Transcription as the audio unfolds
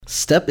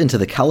Step into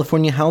the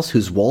California house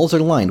whose walls are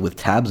lined with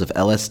tabs of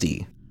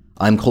LSD.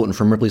 I'm Colton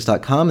from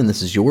Ripley's.com, and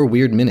this is your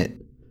Weird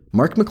Minute.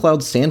 Mark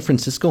McCloud's San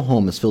Francisco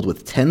home is filled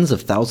with tens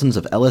of thousands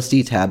of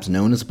LSD tabs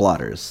known as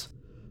blotters.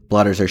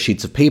 Blotters are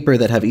sheets of paper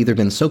that have either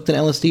been soaked in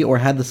LSD or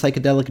had the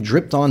psychedelic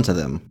dripped onto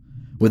them.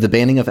 With the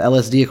banning of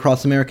LSD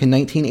across America in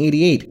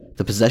 1988,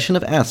 the possession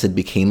of acid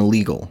became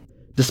illegal.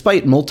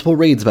 Despite multiple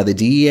raids by the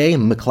DEA,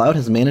 McCloud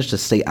has managed to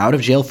stay out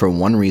of jail for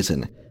one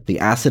reason: the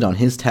acid on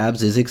his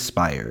tabs is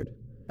expired.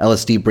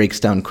 LSD breaks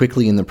down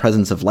quickly in the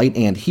presence of light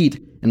and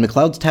heat, and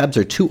McCloud's tabs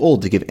are too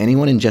old to give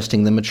anyone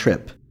ingesting them a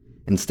trip.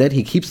 Instead,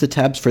 he keeps the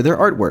tabs for their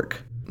artwork.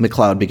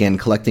 McCloud began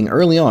collecting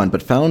early on,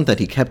 but found that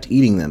he kept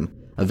eating them.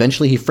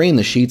 Eventually, he framed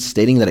the sheets,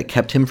 stating that it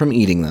kept him from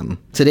eating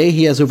them. Today,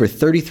 he has over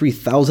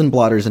 33,000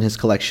 blotters in his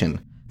collection.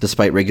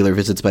 Despite regular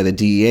visits by the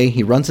DEA,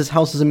 he runs his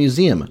house as a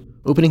museum,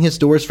 opening his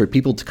doors for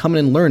people to come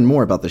in and learn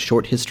more about the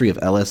short history of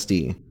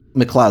LSD.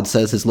 McCloud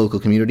says his local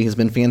community has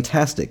been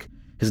fantastic.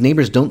 His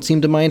neighbors don't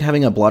seem to mind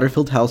having a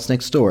blotter-filled house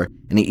next door,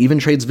 and he even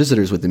trades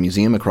visitors with the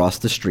museum across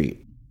the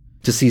street.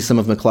 To see some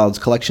of McCloud's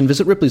collection,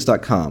 visit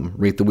Ripley's.com,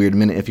 rate the Weird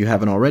Minute if you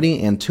haven't already,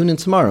 and tune in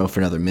tomorrow for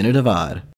another Minute of Odd.